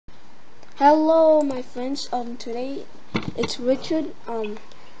Hello my friends, today it's Richard.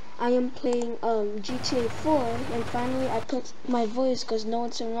 I am playing GTA 4 and finally I put my voice because no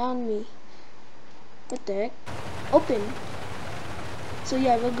one's around me. What the heck? Open. So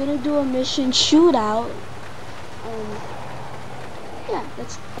yeah, we're gonna do a mission shootout. Yeah,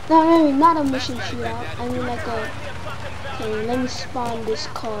 that's not a mission shootout. I mean like a, okay, let me spawn this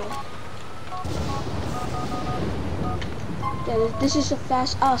car. Yeah, this is a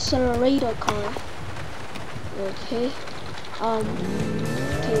fast accelerator car. Okay.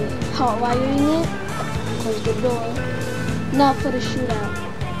 Okay, hot wiring it. Close the door. Now for the shootout.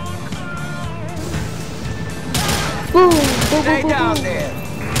 Boom! Boom! Boom! Stay Boom! down Boom! there.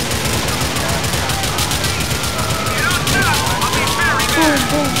 Boom!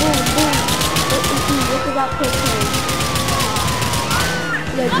 Boom! Boom! Boom! Look at that cocaine.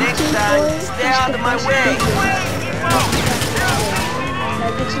 Yeah, Next GTA time, 4 stay is out the of my best way. video.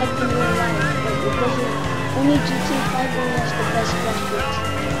 Like it's like in real life. Like it doesn't. Only GTA 5 only has the best graphics.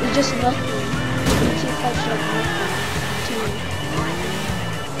 It's just nothing. GTA 5 is like nothing to me.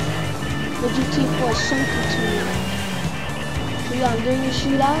 But GTA 4 is something to me. So yeah, I'm doing a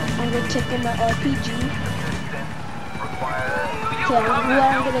shootout. I'm gonna take in my RPG. Okay,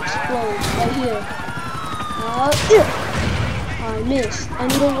 I'm gonna explode right here. I missed. I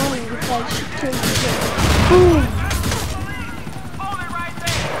need to run before I should kill you. Boom!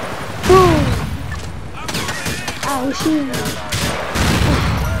 Boom! Ow, shoot!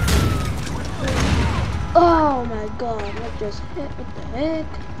 Oh my god, what just hit? What the heck?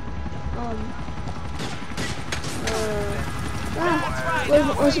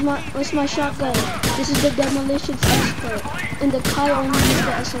 Where's my shotgun? This is the demolition expert. And the car only uses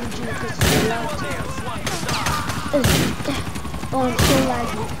the SMG because it's allowed to. Oh, I'm so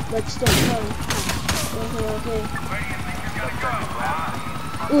laggy, but still fun. Okay.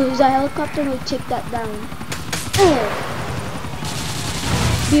 Ooh, there's a helicopter, we'll take that down.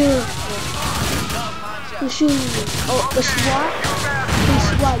 Beautiful. Who's shooting me? Oh, the SWAT? Hey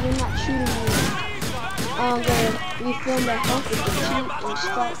SWAT, you're not shooting me. I'm gonna refill my health with the cheat and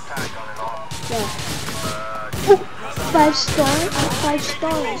start. Yeah. Ooh, 5 stars? I have 5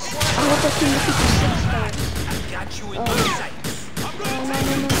 stars. I hope I can make it to 6 stars.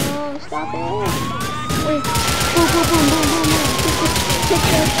 No, stop it. Wait. Boom, boom, boom, boom, boom, boom. Take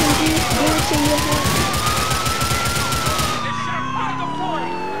that SMG, bullets in your head.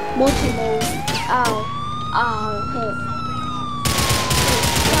 Multi-mode. Ow. Ow, hurt.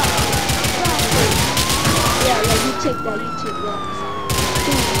 Yeah, you take that,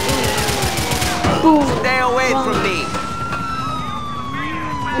 Boom. Stay away from me.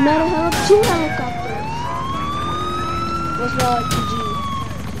 Another 2 helicopters. What's my RPG?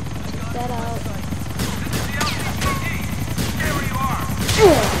 Check that out.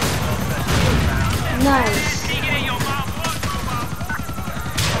 Nice.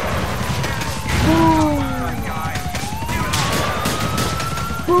 Boom.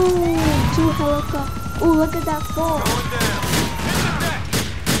 Boom. 2 helicopters. Ooh, look at that fall.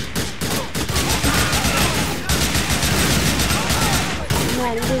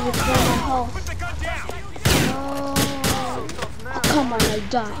 Man, it didn't refill my health. Oh, come on, I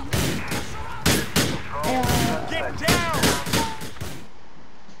died.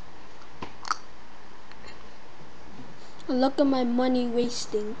 Look at my money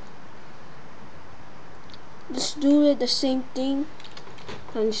wasting. Just do it the same thing.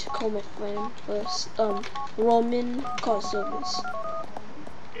 I need to call my friend first. Roman, call service.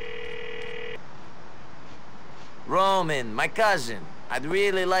 Roman, my cousin. I'd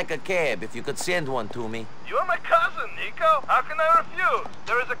really like a cab if you could send one to me. You're my cousin, Nico. How can I refuse?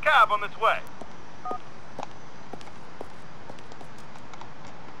 There is a cab on its way.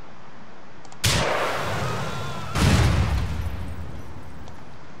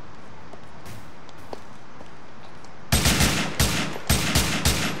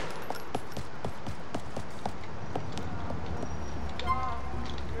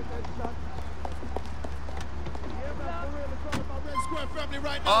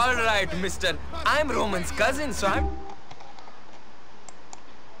 All right, mister. I'm Roman's cousin, so I'm...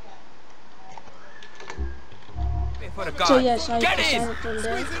 For a car. So yes, I Get in! decided from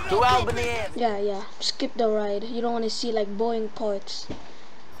there. To Albany. Yeah. Skip the ride. You don't want to see like Boeing parts.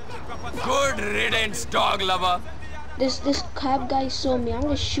 Good riddance, dog lover. This cab guy saw me. I'm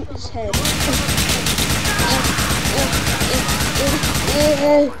gonna shoot his head.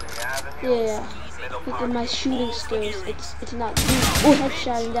 Yeah. Look at my shooting skills. It's not good. Oh,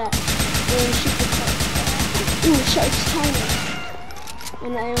 headshotting that. And shoot the car. Ooh, shot it's tiny.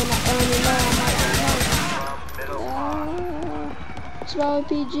 And I only know. Small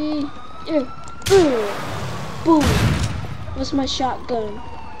RPG. Boom. What's my shotgun?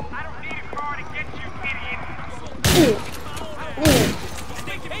 I don't need a car to get you, idiot.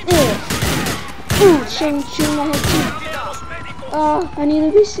 Ooh, shooting my head too. I need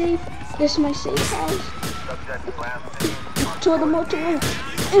to be safe. This is my safe house. To the motor.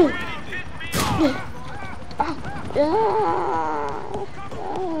 Oh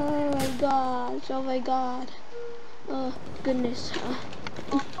my gosh. Oh my god. Oh goodness.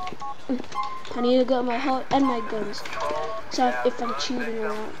 I need to get my heart and my guns. So if I'm cheating or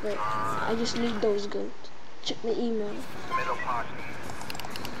not, but I just need those guns. Check the email.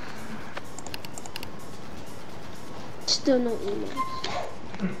 Still no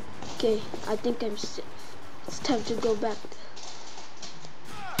emails. Okay, I think I'm safe. It's time to go back.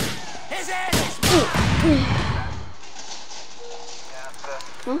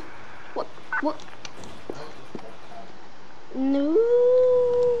 Huh? What? No.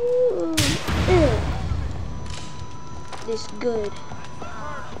 This good.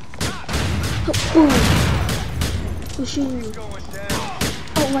 Boom. Who's shooting me?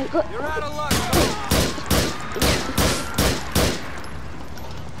 Oh my god. You're out of luck.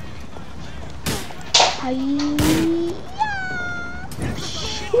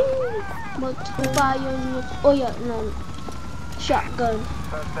 Oh yeah, no. Shotgun.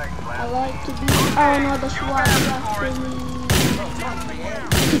 I like to be. Oh no, the SWAT after me.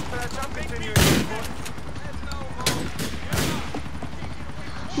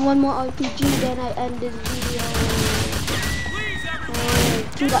 One more RPG, then I end this video.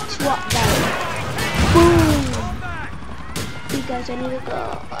 To that SWAT guy. Boom! You guys, I need to go.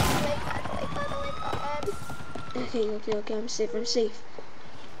 Oh my god. Okay, I'm safe.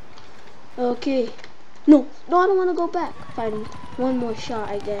 Okay. No, I don't want to go back. Fine, one more shot,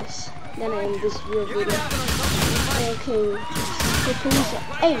 I guess. Then I end this real video. Okay. The police are,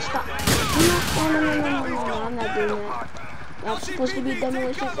 hey, stop. No, I'm not doing that. I'm supposed to be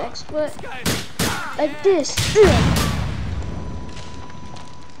demolitions expert. Like this.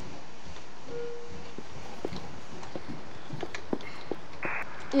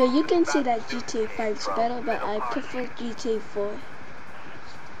 Yeah, you can say that GTA 5 is better, but I prefer GTA 4.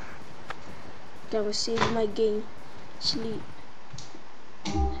 I will save my game. Sleep.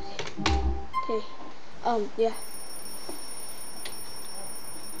 Okay. Yeah.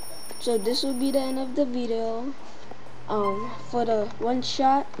 So this will be the end of the video. For the one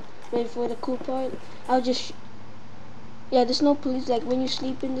shot, wait for the cool part. I'll just. Yeah, there's no police. Like when you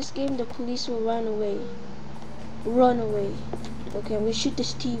sleep in this game, the police will run away. Okay, we shoot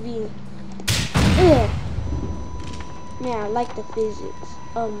this TV. Yeah, I like the physics.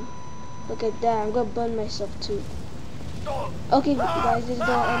 Look at that. I'm gonna burn myself too. Okay, guys, this is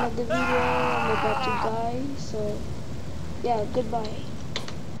the end of the video. I'm about to die. So, yeah, goodbye.